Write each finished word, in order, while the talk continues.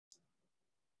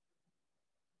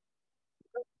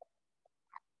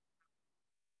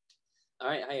All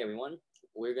right, hi everyone.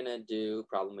 We're gonna do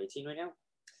problem 18 right now.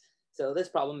 So this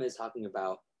problem is talking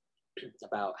about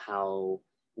how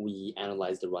we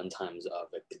analyze the runtimes of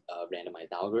randomized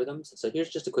algorithms. So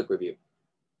here's just a quick review.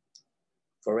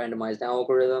 For randomized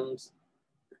algorithms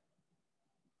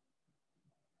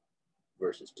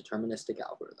versus deterministic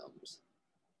algorithms.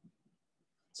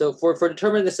 So for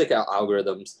deterministic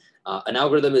algorithms, an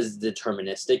algorithm is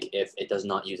deterministic if it does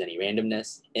not use any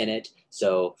randomness in it.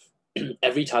 So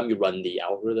every time you run the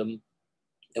algorithm,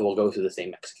 it will go through the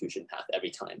same execution path every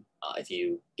time. If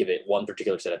you give it one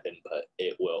particular set of input,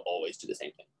 it will always do the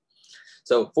same thing.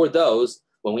 So for those,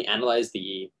 when we analyze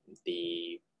the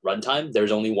runtime,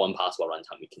 there's only one possible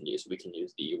runtime we can use. We can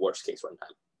use the worst case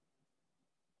runtime.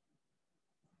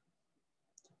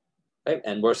 Okay,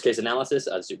 and worst case analysis,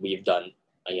 as we've done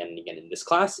again and again in this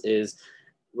class, is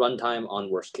runtime on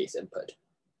worst case input.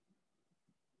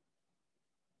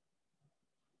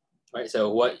 All right, so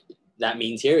what that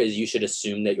means here is you should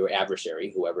assume that your adversary,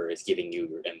 whoever is giving you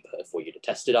your input for you to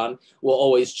test it on, will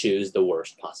always choose the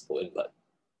worst possible input.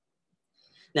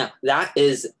 Now, that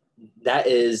is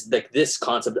like this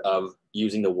concept of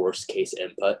using the worst case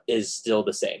input is still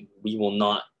the same. We will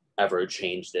not ever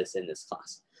change this in this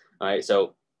class. All right,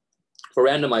 so for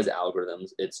randomized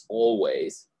algorithms, it's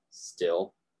always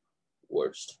still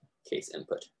worst case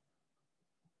input.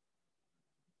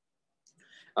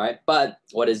 All right, but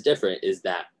what is different is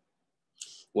that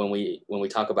when we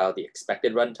talk about the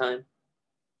expected runtime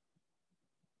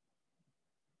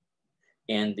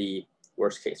and the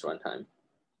worst case runtime,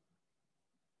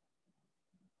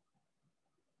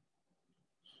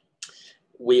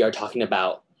 we're talking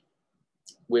about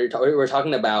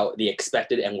the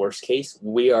expected and worst case.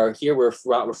 We're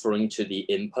not referring to the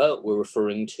input, we're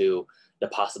referring to the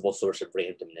possible source of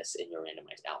randomness in your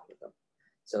randomized algorithm.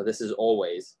 So this is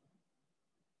always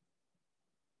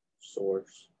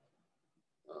source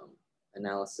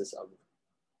analysis of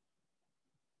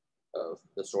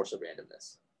the source of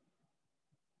randomness.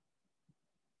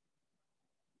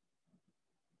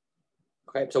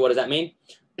 Okay, so what does that mean?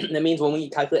 That means when we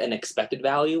calculate an expected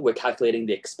value, we're calculating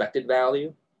the expected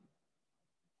value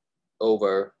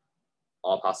over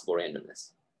all possible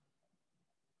randomness.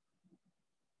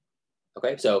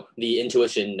 Okay, so the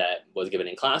intuition that was given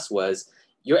in class was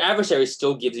your adversary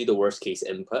still gives you the worst case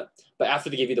input, but after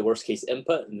they give you the worst case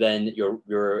input, then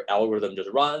your algorithm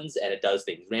just runs and it does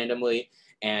things randomly,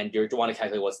 and you want to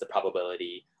calculate what's the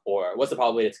probability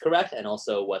it's correct, and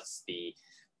also what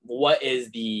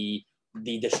is the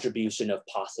distribution of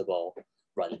possible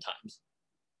runtimes.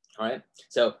 All right,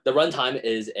 so the runtime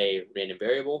is a random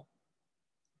variable.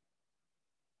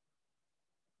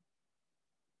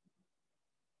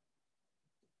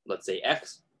 Let's say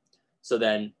X. So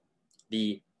then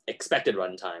the expected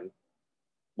runtime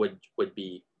would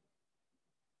be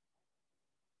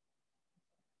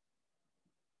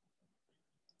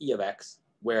E of X,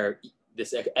 where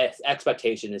this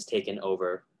expectation is taken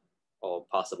over all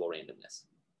possible randomness.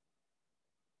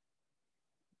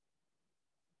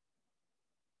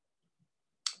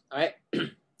 All right.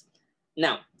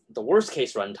 Now, the worst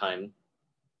case runtime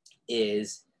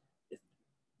is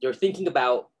you're thinking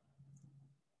about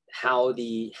how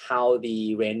the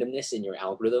randomness in your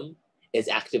algorithm is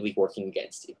actively working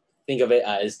against you. Think of it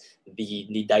as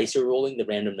the dice you're rolling, the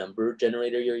random number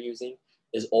generator you're using,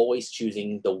 is always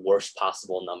choosing the worst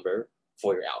possible number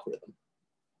for your algorithm.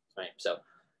 Right? So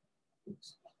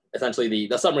essentially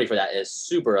the summary for that is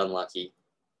super unlucky.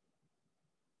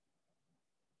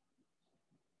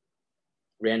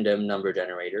 Random number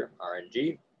generator,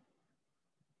 RNG,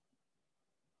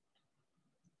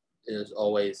 is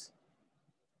always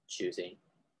choosing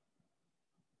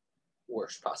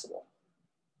worst possible.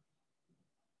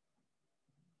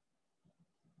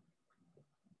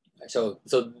 So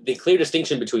the clear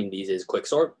distinction between these is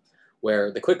quicksort,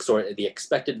 where the quicksort, the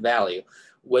expected value,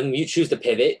 when you choose to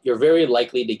pivot, you're very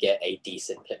likely to get a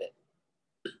decent pivot.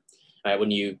 All right, when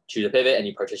you choose a pivot and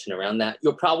you partition around that,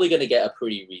 you're probably going to get a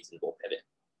pretty reasonable pivot.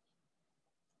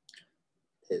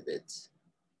 Pivots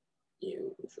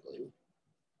usually.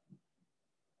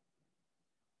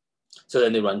 So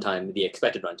then the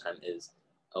expected runtime is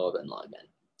O of n log n.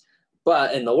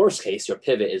 But in the worst case, your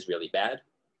pivot is really bad.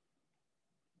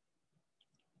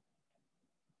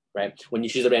 Right? When you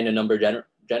choose a random number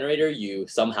generator, you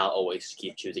somehow always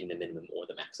keep choosing the minimum or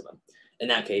the maximum. In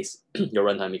that case, your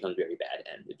runtime becomes very bad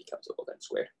and it becomes O of n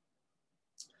squared.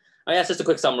 All right, that's just a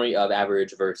quick summary of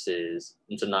average versus,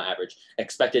 so not average,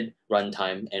 expected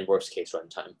runtime and worst case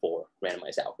runtime for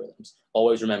randomized algorithms.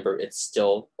 Always remember, it's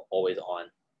still always on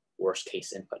worst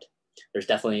case input. There's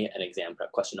definitely an exam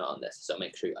prep question on this, so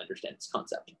make sure you understand this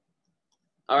concept.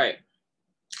 All right,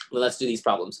 Well, let's do these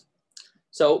problems.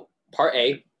 So part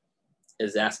A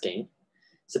is asking,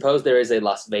 suppose there is a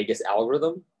Las Vegas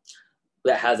algorithm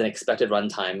that has an expected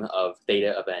runtime of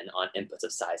theta of n on inputs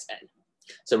of size n.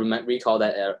 So recall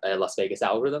that a Las Vegas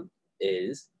algorithm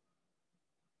is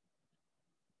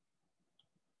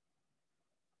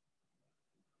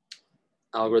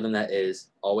algorithm that is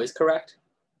always correct.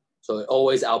 So it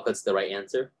always outputs the right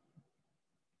answer.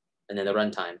 And then the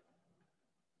runtime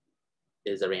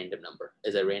is a random number,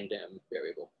 is a random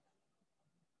variable.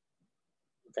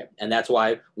 Okay, and that's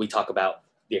why we talk about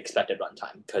the expected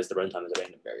runtime, because the runtime is a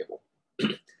random variable.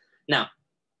 Now,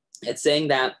 it's saying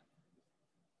that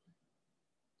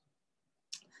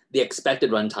the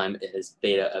expected runtime is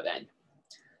theta of n.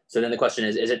 So then the question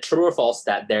is it true or false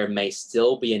that there may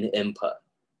still be an input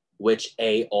which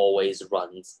A always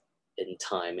runs in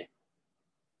time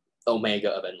omega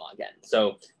of n log n?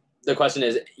 So the question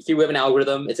is, here we have an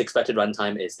algorithm, its expected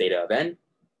runtime is theta of n.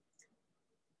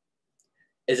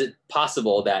 Is it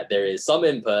possible that there is some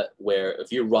input where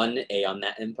if you run A on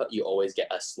that input, you always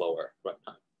get a slower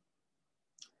runtime?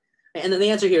 And then the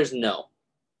answer here is no,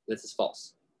 this is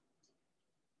false.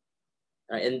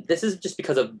 All right, and this is just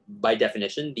because of, by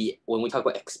definition, when we talk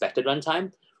about expected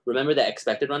runtime, remember that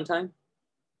expected runtime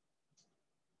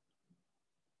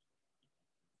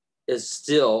is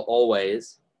still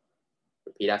always,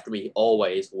 repeat after me,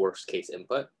 always worst case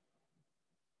input.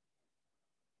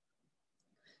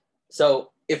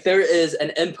 So if there is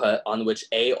an input on which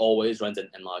A always runs in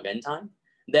n log n time,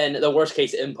 then the worst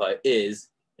case input is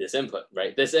this input,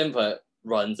 right? This input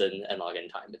runs in n log n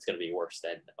time. It's going to be worse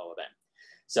than O of n.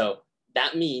 So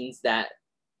that means that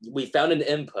we found an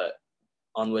input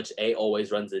on which A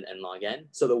always runs in n log n.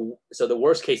 So the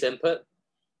worst case input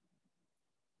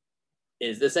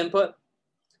is this input.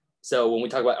 So when we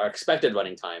talk about our expected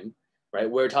running time, right,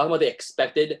 we're talking about the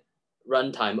expected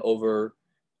runtime over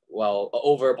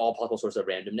all possible sources of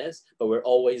randomness, but we're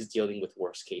always dealing with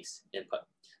worst case input.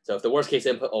 So if the worst case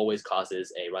input always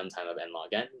causes a runtime of n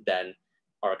log n, then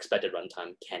our expected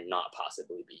runtime cannot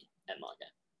possibly be n log n.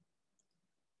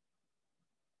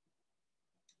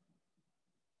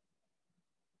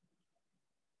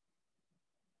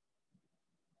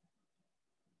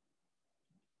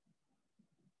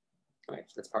 All right,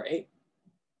 so that's part A.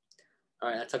 All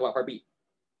right, let's talk about part B.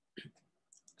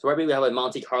 So part B, we have a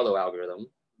Monte Carlo algorithm,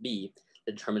 B,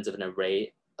 that determines if an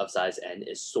array of size n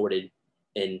is sorted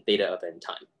in theta of n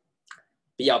time.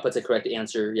 B outputs a correct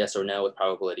answer, yes or no, with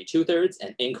probability 2/3,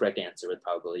 and incorrect answer with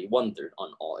probability 1/3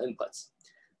 on all inputs.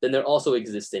 Then there also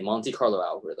exists a Monte Carlo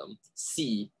algorithm,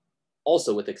 C,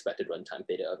 also with expected runtime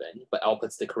theta of n, but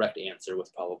outputs the correct answer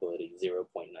with probability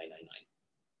 0.999.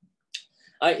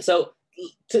 All right, so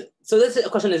this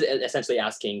question is essentially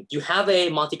asking, do you have a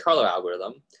Monte Carlo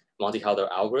algorithm? Monte Carlo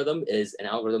algorithm is an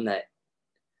algorithm that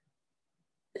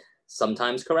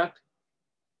sometimes correct,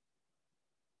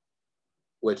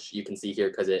 which you can see here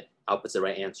because it outputs the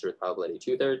right answer with probability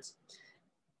 2/3,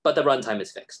 but the runtime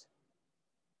is fixed.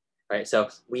 Right, so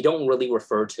we don't really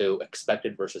refer to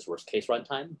expected versus worst case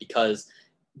runtime because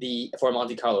for a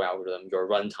Monte Carlo algorithm, your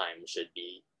runtime should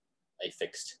be a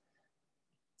fixed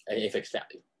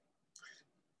value.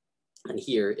 And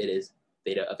here it is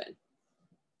theta of n.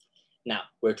 Now,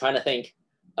 we're trying to think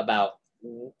about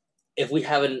if we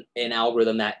have an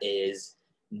algorithm that is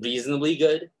reasonably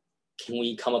good, can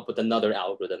we come up with another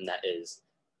algorithm that is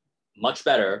much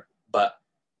better, but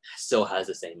still has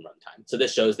the same runtime? So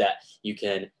this shows that you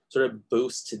can sort of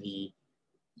boost the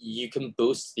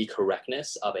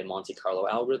correctness of a Monte Carlo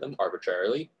algorithm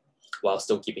arbitrarily while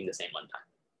still keeping the same runtime.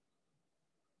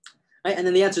 Right, and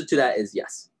then the answer to that is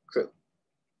yes, true.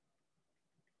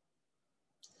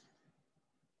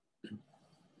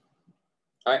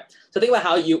 All right, so think about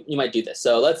how you might do this.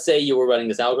 So let's say you were running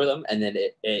this algorithm and then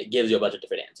it gives you a bunch of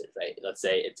different answers, right? Let's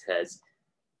say it says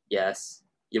yes.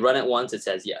 You run it once, it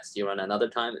says yes. You run another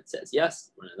time, it says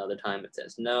yes. Run another time, it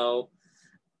says no,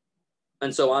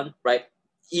 and so on, right?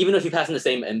 Even if you pass in the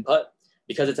same input,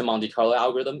 because it's a Monte Carlo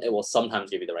algorithm, it will sometimes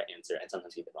give you the right answer and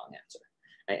sometimes give you the wrong answer,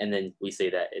 right? And then we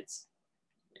say that it's,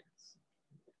 yes.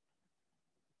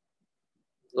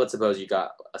 Let's suppose you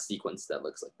got a sequence that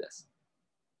looks like this.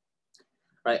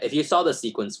 Right? If you saw the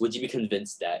sequence, would you be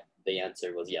convinced that the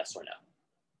answer was yes or no?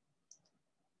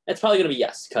 It's probably going to be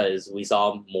yes, because we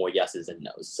saw more yeses than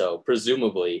nos. So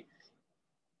presumably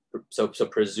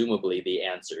the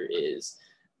answer is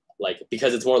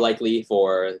because it's more likely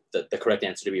for the correct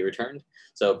answer to be returned.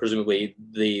 So presumably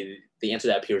the answer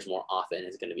that appears more often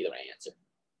is going to be the right answer.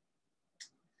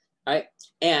 All right,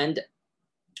 and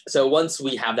so once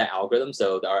we have that algorithm,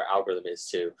 so our algorithm is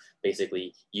to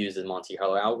basically use the Monte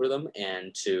Carlo algorithm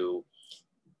and to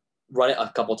run it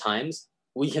a couple times,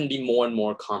 we can be more and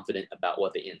more confident about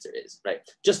what the answer is, right?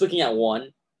 Just looking at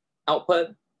one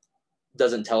output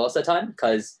doesn't tell us a ton,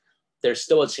 because there's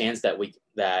still a chance that we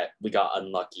got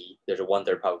unlucky. There's a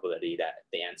 1/3 probability that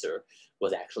the answer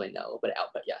was actually no, but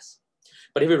output yes.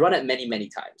 But if we run it many, many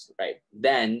times, right,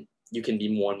 then you can be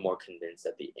more and more convinced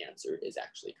that the answer is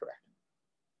actually correct.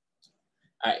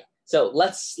 All right, so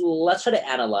let's try to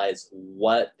analyze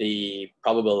what the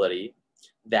probability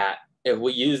that if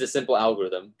we use a simple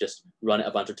algorithm, just run it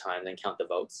a bunch of times and count the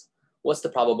votes, what's the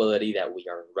probability that we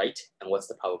are right and what's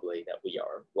the probability that we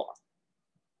are wrong?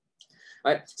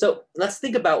 All right, so let's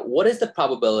think about what is the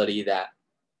probability that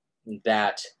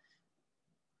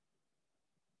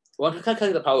well,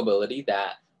 calculate the probability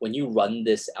that when you run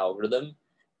this algorithm,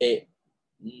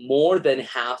 more than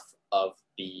half of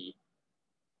the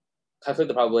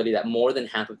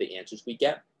answers we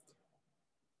get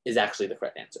is actually the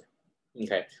correct answer.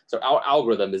 Okay, so our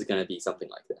algorithm is going to be something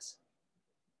like this.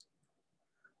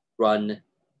 Run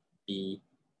B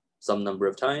some number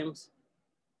of times,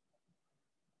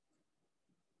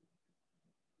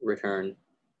 return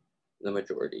the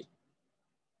majority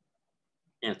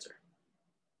answer.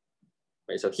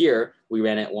 Right, so here we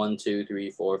ran it 1, 2,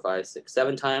 3, 4, 5, 6,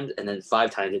 7 times, and then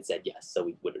 5 times it said yes, so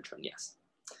we would return yes.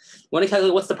 We want to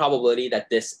calculate what's the probability that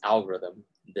this algorithm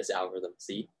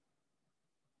C,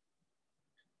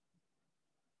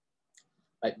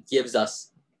 right, gives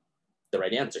us the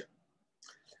right answer.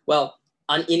 Well,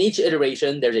 in each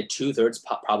iteration, there's a 2/3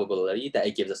 probability that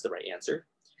it gives us the right answer,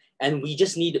 and we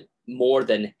just need more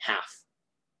than half.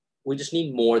 We just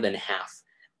need more than half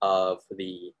of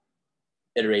the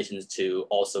iterations to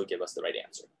also give us the right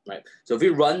answer, right? So if we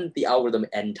run the algorithm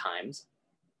n times,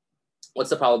 what's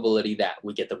the probability that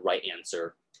we get the right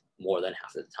answer more than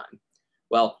half of the time?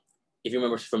 Well, if you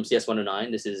remember from CS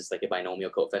 109, this is like a binomial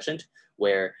coefficient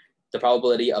where the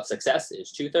probability of success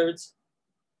is 2/3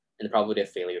 and the probability of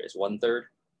failure is 1/3.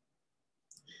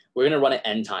 We're going to run it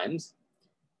n times,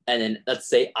 and then let's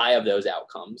say I of those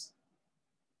outcomes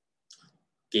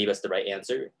gave us the right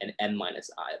answer, and n minus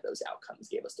I of those outcomes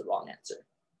gave us the wrong answer.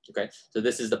 Okay, so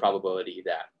this is the probability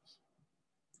that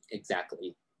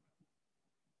exactly,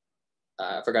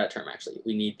 I forgot a term actually.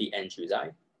 We need the n choose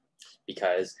I,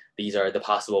 because these are the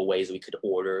possible ways we could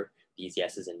order these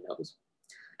yeses and nos.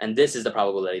 And this is the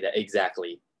probability that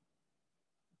exactly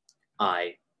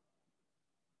I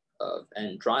of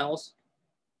n trials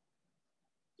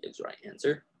gives the right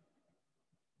answer.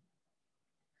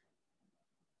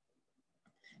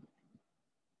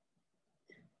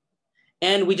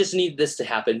 And we just need this to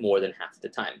happen more than half the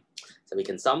time. So we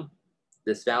can sum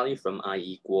this value from I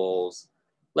equals,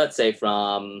 let's say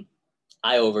from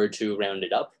I over 2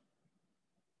 rounded up.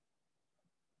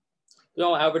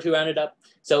 No, I over 2 rounded up.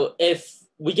 So if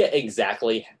we get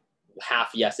exactly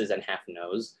half yeses and half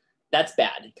nos, that's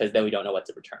bad, because then we don't know what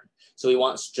to return. So we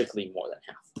want strictly more than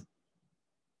half.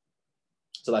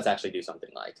 So let's actually do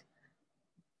something like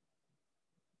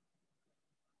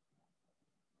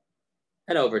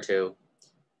n over 2.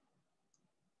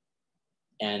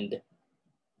 And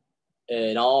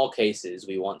in all cases,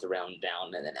 we want to round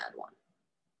down and then add 1.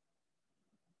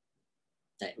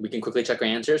 Okay, we can quickly check our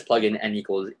answers. Plug in n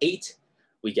equals 8.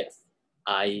 We get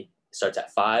I starts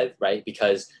at 5, right?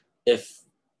 Because if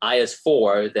I is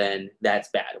 4, then that's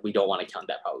bad. We don't want to count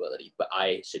that probability, but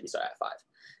I should be starting at 5.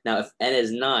 Now, if n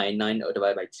is 9, 9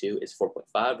 divided by 2 is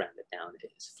 4.5. Rounded down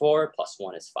is 4, plus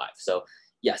 1 is 5. So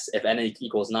yes, if n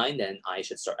equals 9, then I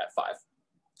should start at 5.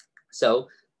 So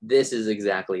this is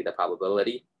exactly the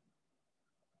probability.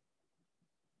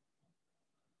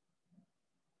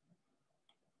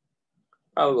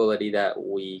 Probability that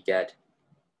we get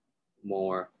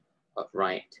more of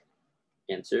right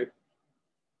answer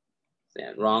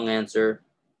than wrong answer.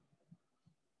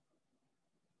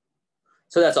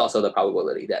 So that's also the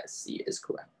probability that C is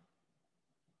correct.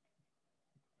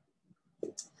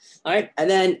 All right, and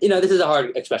then, this is a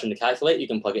hard expression to calculate. You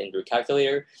can plug it into a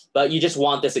calculator, but you just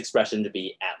want this expression to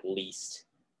be at least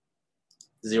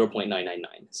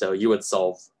 0.999. So you would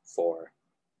solve for,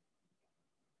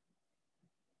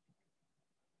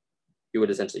 you would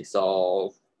essentially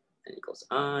solve n equals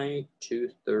I,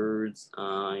 2/3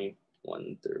 I,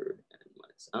 1/3 n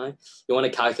minus I. You want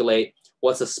to calculate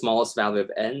what's the smallest value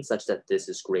of n such that this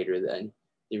is greater than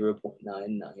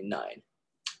 0.999.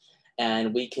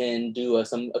 And we can do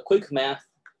a quick math.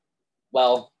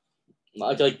 Well,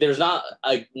 like there's not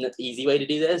an easy way to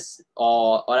do this.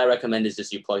 What I recommend is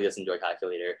just you plug this into a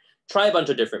calculator, try a bunch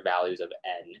of different values of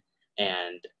n,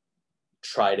 and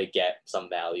try to get some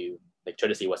value, like try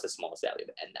to see what's the smallest value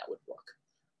of n that would work.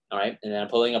 All right, and then I'm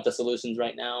pulling up the solutions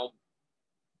right now.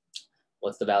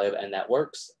 What's the value of n that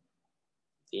works?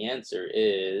 The answer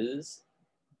is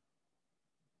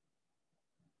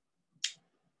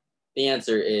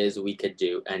we could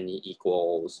do n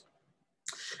equals,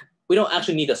 we don't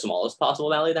actually need the smallest possible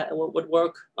value that would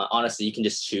work. Honestly, you can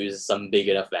just choose some big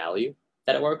enough value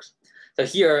that it works. So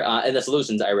here in the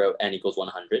solutions, I wrote n equals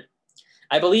 100.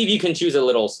 I believe you can choose a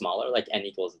little smaller, like n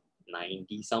equals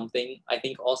 90 something, I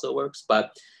think also works,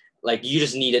 but like you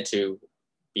just need it to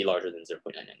be larger than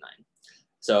 0.999.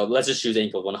 So let's just choose n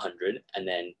equals 100, and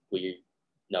then we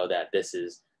know that this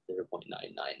is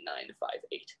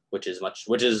 0.99958, which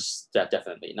is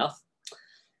definitely enough.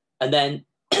 And then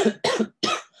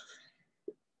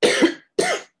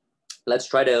let's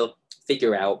try to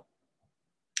figure out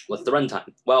what's the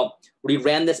runtime. Well, we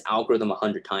ran this algorithm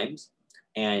 100 times,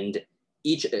 and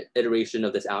each iteration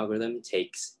of this algorithm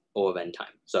takes O of n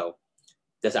time. So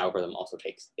this algorithm also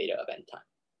takes theta of n time.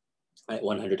 Right,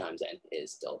 100 times n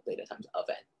is still theta times of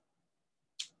n.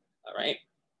 All right.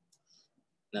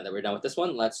 Now that we're done with this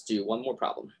one, let's do one more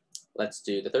problem. Let's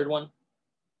do the third one.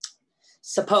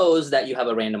 Suppose that you have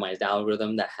a randomized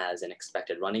algorithm that has an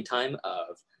expected running time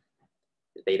of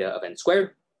theta of n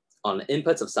squared on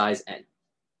inputs of size n.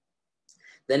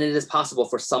 Then it is possible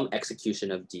for some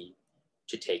execution of d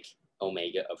to take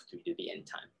omega of 3 to the n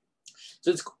time.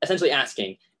 So it's essentially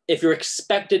asking, if your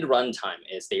expected runtime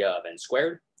is theta of n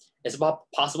squared, it's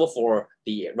possible for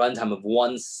the runtime of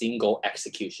one single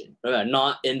execution, remember,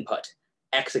 not input,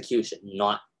 execution,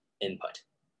 not input,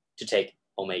 to take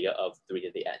omega of 3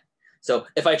 to the n. So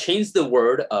if I change the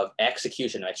word of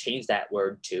execution, I change that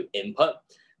word to input,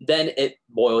 then it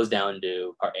boils down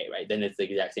to part A, right? Then it's the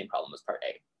exact same problem as part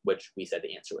A, which we said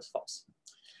the answer was false.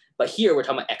 But here we're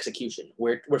talking about execution.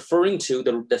 We're referring to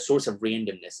the source of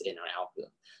randomness in our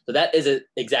algorithm. So that is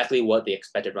exactly what the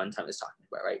expected runtime is talking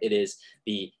about, right? It is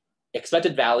the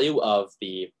expected value of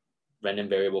the random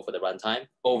variable for the runtime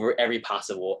over every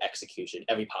possible execution,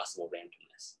 every possible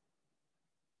randomness,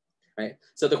 right?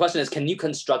 So the question is, can you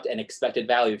construct an expected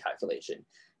value calculation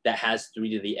that has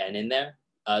 3 to the n in there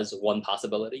as one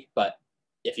possibility, but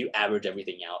if you average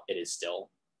everything out, it is still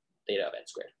theta of n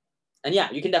squared? And yeah,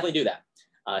 you can definitely do that.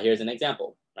 Here's an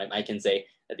example, right? I can say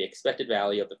that the expected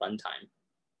value of the runtime,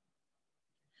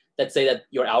 let's say that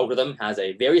your algorithm has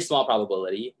a very small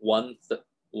probability, 1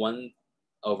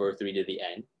 over 3 to the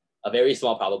n, a very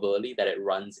small probability that it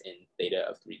runs in theta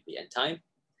of 3 to the n time.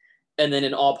 And then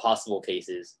in all possible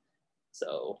cases,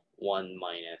 so 1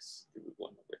 minus 1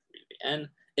 over 3 to the n,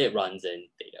 it runs in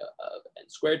theta of n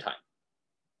squared time,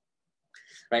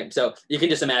 right? So you can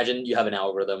just imagine you have an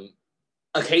algorithm.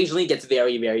 Occasionally it gets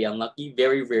very, very unlucky.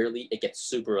 Very rarely it gets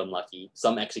super unlucky.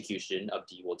 Some execution of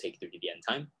d will take 3 to the n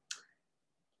time,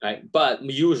 right? But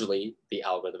usually the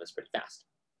algorithm is pretty fast.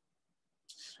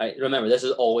 Right? Remember, this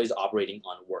is always operating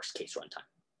on worst case runtime.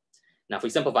 Now, if we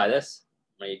simplify this,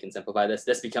 right, you can simplify this.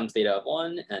 This becomes theta of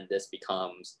 1, and this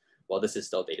becomes, well, this is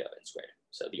still theta of n squared.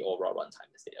 So the overall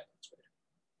runtime is theta of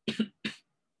n squared.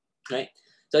 Right?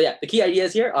 So yeah, the key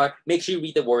ideas here are make sure you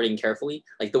read the wording carefully.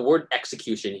 Like the word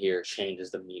execution here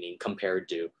changes the meaning compared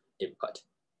to input.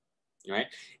 All right?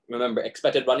 Remember,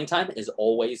 expected running time is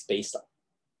always the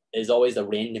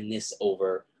randomness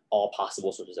over all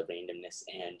possible sources of randomness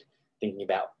and thinking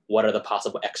about what are the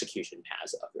possible execution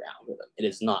paths of your algorithm. It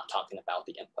is not talking about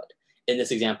the input. In this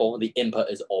example, the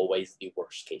input is always the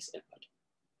worst case input.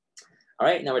 All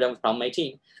right, now we're done with problem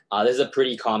 18. This is a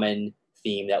pretty common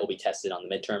theme that will be tested on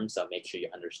the midterm, so make sure you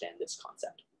understand this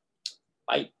concept.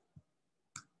 Bye.